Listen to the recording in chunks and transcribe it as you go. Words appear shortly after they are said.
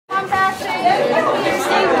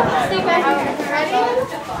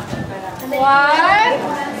One,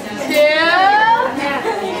 two,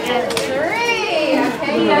 three.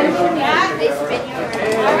 Okay, you gotta do that.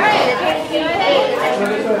 All right.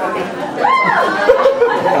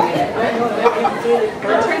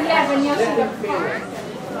 Turn that when you see the card.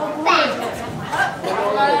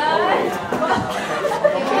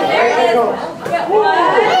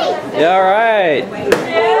 Yeah, all right.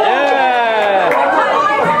 Yeah.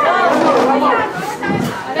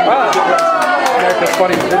 America's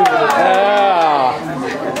funny video. Yeah.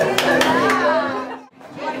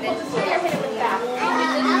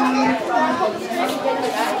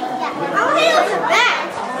 I'll hit it with the back.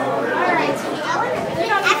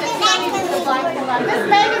 Miss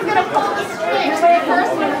Megan's gonna pull the string. The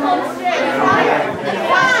first one pull the string.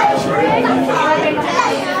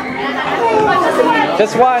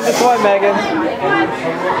 Just one, Megan.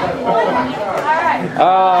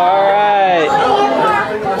 All right.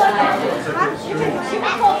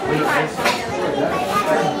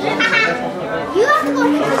 You have to go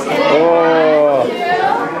first. Oh.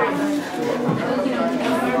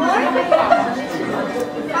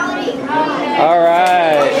 All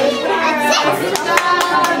right.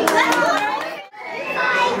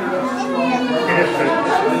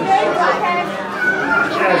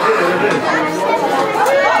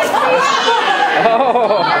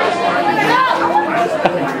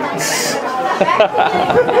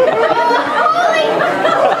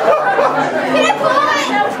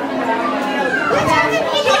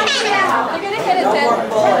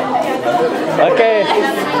 Okay,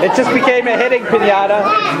 it just became a hitting pinata.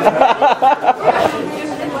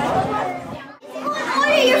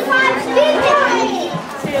 Order your 5 speed journey.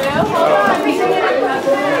 2. Hold on.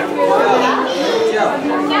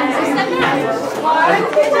 1.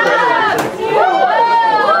 Good job. 2.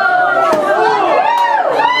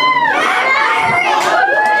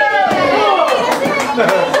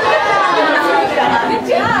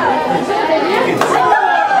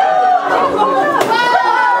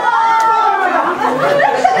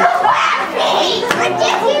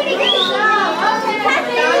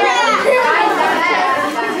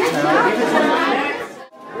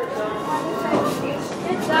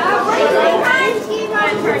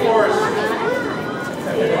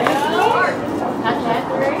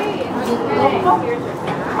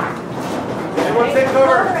 Everyone take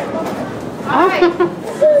cover. All right.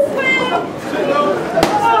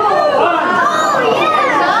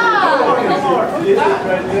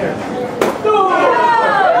 Right there.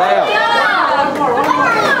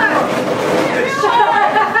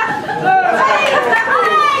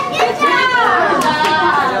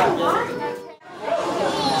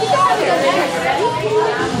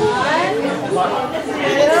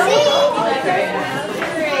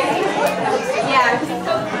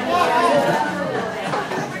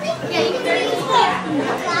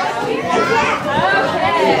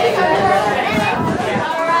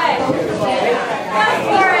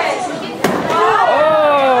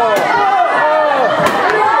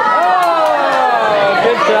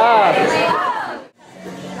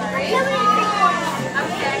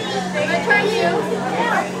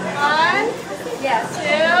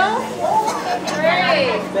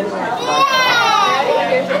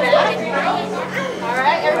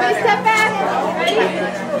 Alright, everybody step back. Ready?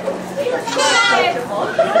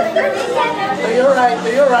 You're right.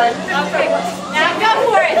 You're right. Okay, now go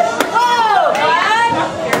for it. Oh! 1,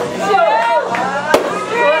 2,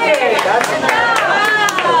 3. That's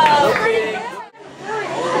enough. Wow! Ready?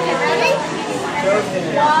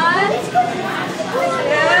 1, 2, 3.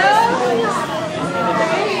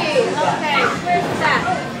 Okay, where's the back?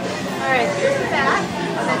 Alright, here's the back.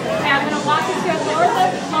 Okay, I'm going to walk you to lower the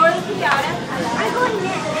pinata. I'm going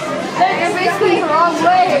next. You're basically the wrong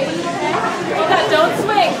way. Hold on, don't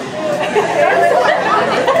swing.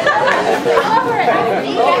 Over it.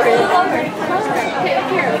 Over it. Okay,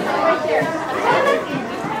 here. Right there.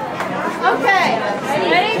 Okay.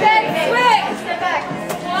 Ready, then swing. Step back.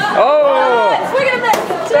 Oh! Swing it a bit.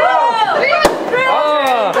 2, 3.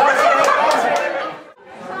 Oh!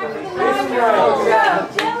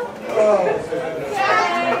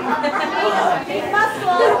 Big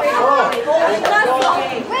muscle. Big muscle.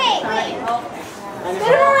 Wait. Spin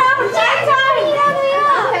it around.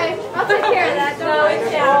 Okay, I'll take care of that. Don't worry.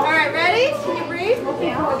 All right, ready? Can you breathe?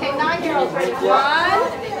 Okay, 9-year-olds ready. 1, 2,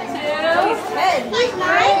 3.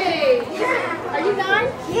 Are you 9?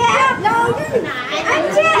 Yeah. No, you're not. I'm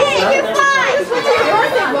 10. You're 5. What's your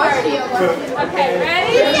birthday party? Okay,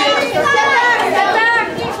 ready? Step back.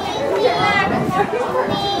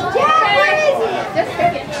 Jack, where is it? Just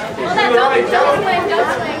pick it. Hold on, don't swing.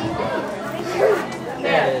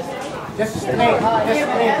 There it is. Just snake. Just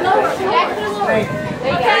snake. Snake.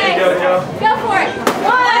 Okay. Go for it.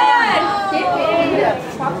 One.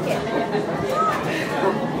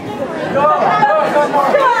 Go. Come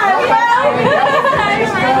on.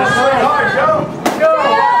 Go.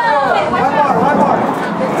 One more.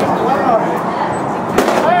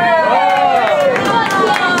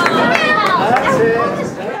 That's it.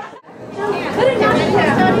 Put it down. Okay,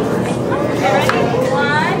 ready?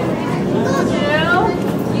 1, 2,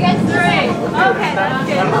 you guys 3. Okay, that's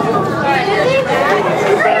good. All right.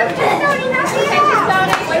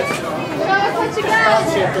 Show us what you got.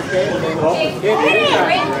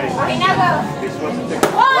 Okay, now go.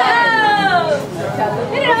 Whoa!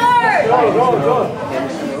 Hit it hard! Go.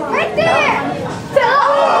 Right there!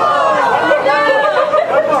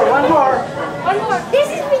 One more. This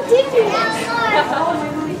is ridiculous.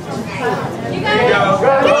 You got it?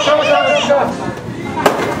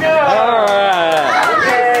 Go. Alright.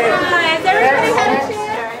 Nice. Everybody had a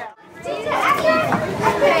chance?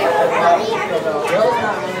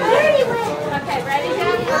 Okay, ready,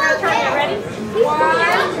 Jen? We're going to try it. Ready? 1, 2,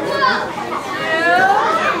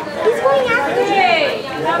 3.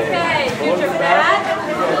 Okay, do your back.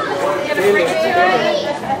 Give a free to it.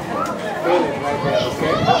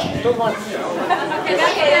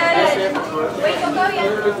 Okay, that's good. Wait, don't go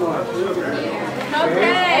yet.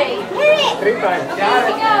 Okay. Hit it. 3 times. Here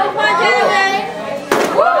we go. Come on, Jen.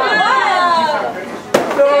 Wow.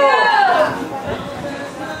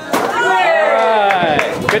 Alright.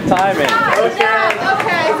 Good timing. Okay,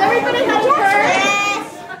 so everybody had a turn?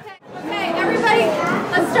 Okay, everybody,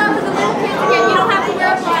 let's start with the little kids again. You don't have to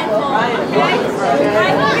wear a blindfold, okay?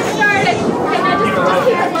 Alright, we'll get started. Okay, now just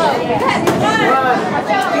keep it low. Go ahead. 1,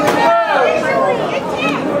 2,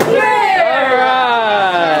 3. Alright.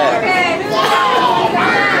 Okay, move on.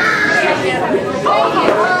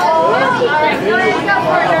 Alright, go ahead and go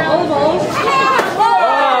for it, girl. 1, 2,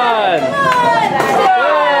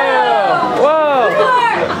 Whoa. 4.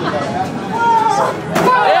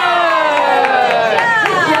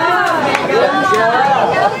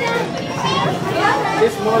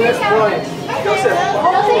 This bonus point. Joseph.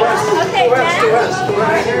 Okay, To us.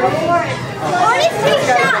 Only 6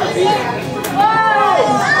 shots. 1,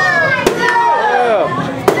 2,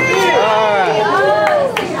 3. Alright.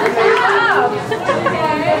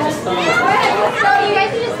 So you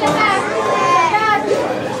guys need to step back.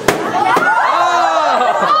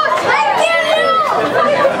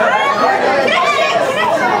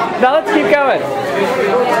 Now let's keep going.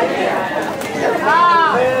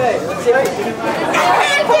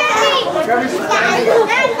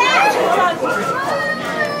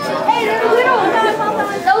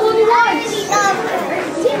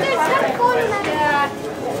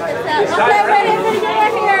 Okay, ready? Get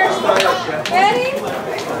back here. Ready?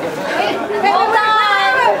 Hold on.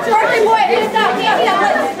 Birthday boy, hit it up.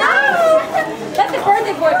 No! Let the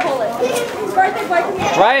birthday boy pull it. Birthday boy, come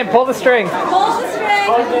here. Ryan, pull the string. Pull the string.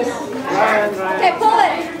 Okay, pull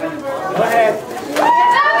it. Go ahead.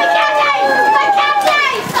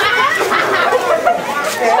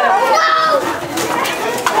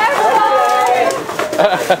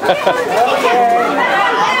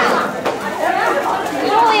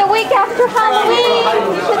 Only a week after Halloween,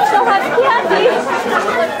 you should still have candy.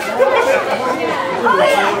 Oh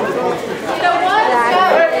yeah. You know what? Go.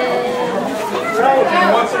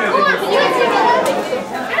 Come on, can you take a look?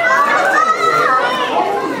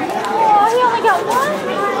 Oh, he only got one.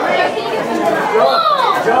 Can you get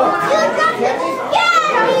some?